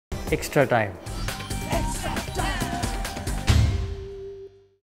extra time.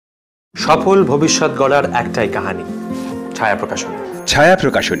 সফল ভবিষ্যৎ গড়ার একটাই কাহিনী, ছায়া প্রকাশনী। ছায়া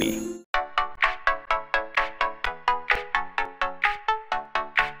প্রকাশনী।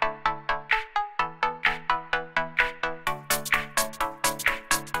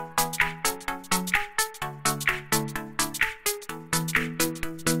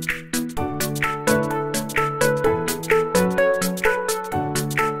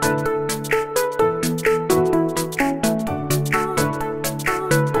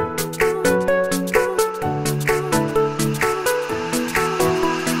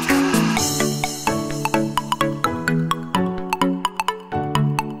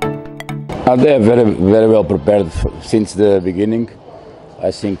 They are very well prepared since the beginning.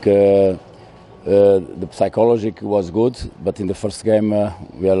 I think the psychology was good, but in the first game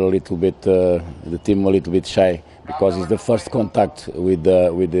we are a little bit, the team a little bit shy because it's the first contact with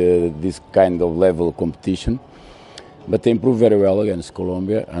this kind of level competition. But they improved very well against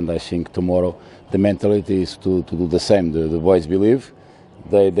Colombia, and I think tomorrow the mentality is to do the same. The boys believe.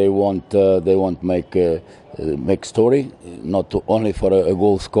 They won't make story, not only for a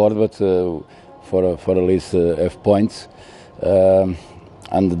goal scored, but for at least F points.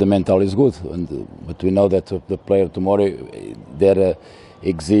 And the mental is good. But we know that the player tomorrow they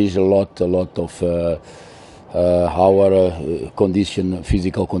exige a lot of our condition,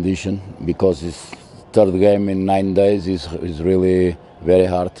 physical condition, because it's third game in 9 days is really very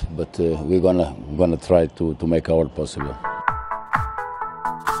hard. But we're gonna try to make our possible.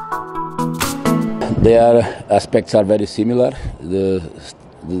 Their aspects are very similar.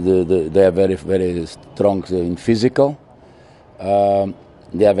 They are very strong in physical.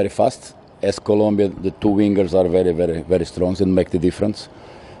 They are very fast. As Colombia, the two wingers are very strong and make the difference.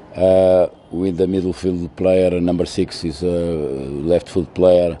 With the middle field player, number 6 is a left foot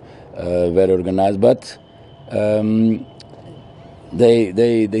player, very organized. But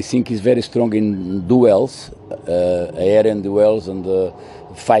they think he's very strong in duels, aerial duels, and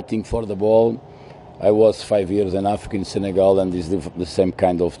fighting for the ball. I was 5 years in Africa, in Senegal, and it's the same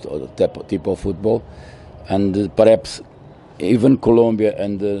kind of type of football. And perhaps even Colombia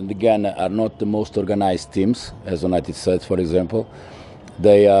and Ghana are not the most organized teams, as the United States, for example.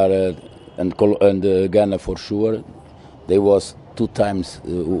 They are, and Ghana for sure, they was 2 times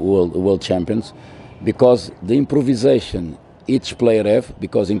world champions, because the improvisation each player have,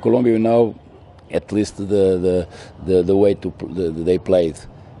 because in Colombia you know at least the way they played.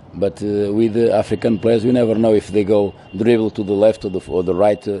 But with the African players, you never know if they go dribble to the left or the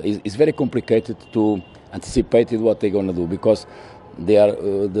right. It's very complicated to anticipate what they're going to do, because they are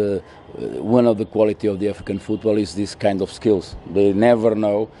one of the quality of the African football is this kind of skills. They never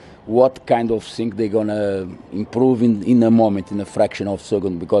know what kind of thing they're going to improve in a moment, in a fraction of a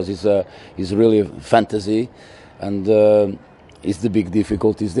second, because it's really fantasy, and it's the big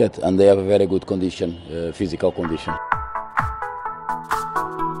difficulty is that, and they have a very good condition, physical condition.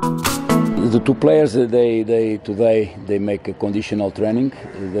 The two players, today they make a conditional training.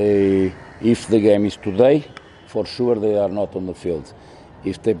 If the game is today, for sure they are not on the field.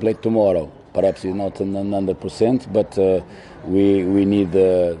 If they play tomorrow, perhaps it's not 100%, but we need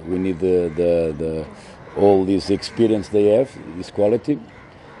all this experience they have, this quality.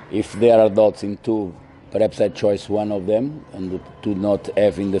 If there are doubts in two, perhaps I choose one of them, and to not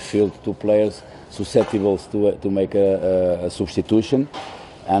have in the field 2 players susceptible to make a substitution.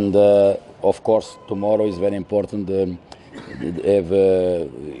 And of course, tomorrow is very important. Have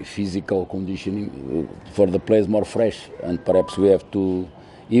physical conditioning for the players more fresh, and perhaps we have to,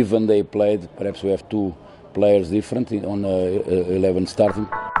 even they played, perhaps we have 2 players different on 11 starting.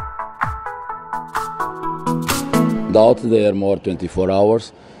 Doubt they are more 24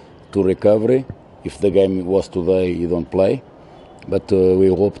 hours to recovery. If the game was today, you don't play. But we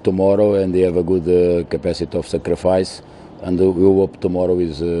hope tomorrow, and they have a good capacity of sacrifice. And we hope tomorrow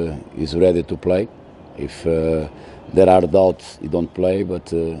is ready to play. If there are doubts, he don't play.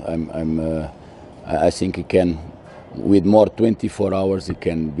 But I think he can, with more 24 hours, he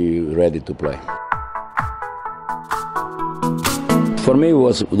can be ready to play. For me,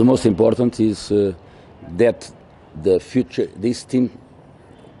 the most important is that the future, this team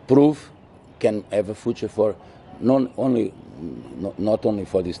prove can have a future for not only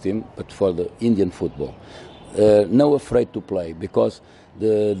for this team, but for the Indian football. No afraid to play, because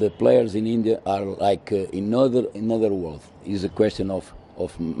the players in India are like in another world. It's a question of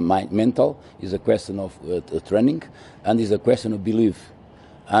mental, it's a question of training, and it's a question of belief.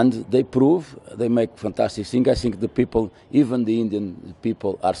 And they prove, they make fantastic things. I think the people, even the Indian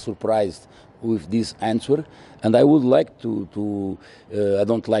people, are surprised with this answer. And I would like to I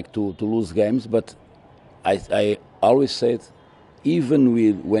don't like to lose games, but I always said, even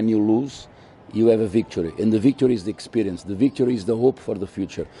when you lose, you have a victory, and the victory is the experience. The victory is the hope for the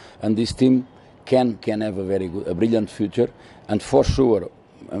future, and this team can have a brilliant future. And for sure,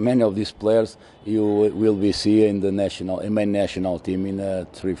 many of these players you will be seeing in the main national team in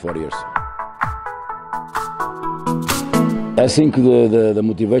 3-4 years. I think the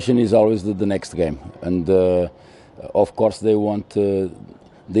motivation is always the next game, and of course they want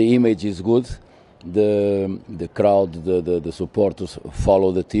the image is good. The crowd, the supporters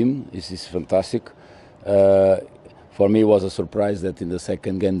follow the team. This is fantastic. For me, it was a surprise that in the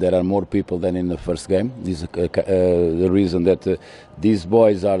second game there are more people than in the first game. This is the reason that these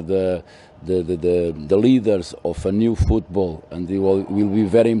boys are the leaders of a new football, and they will be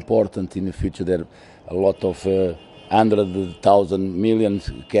very important in the future. There are a lot of 100,000 million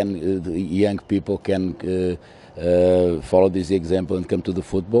young people can follow this example and come to the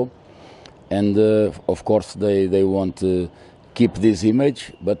football. And of course they want to keep this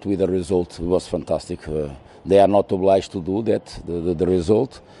image, but with the result it was fantastic. They are not obliged to do that, the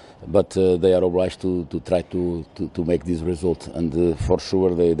result, but they are obliged to try to make this result, and for sure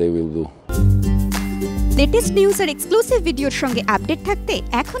they will do. Latest news R exclusive ভিডিওর সঙ্গে update থাকতে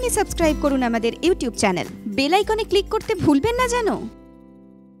এখনই subscribe করুন আমাদের YouTube channel. Bell আইকনে click করতে ভুলবেন না যেন।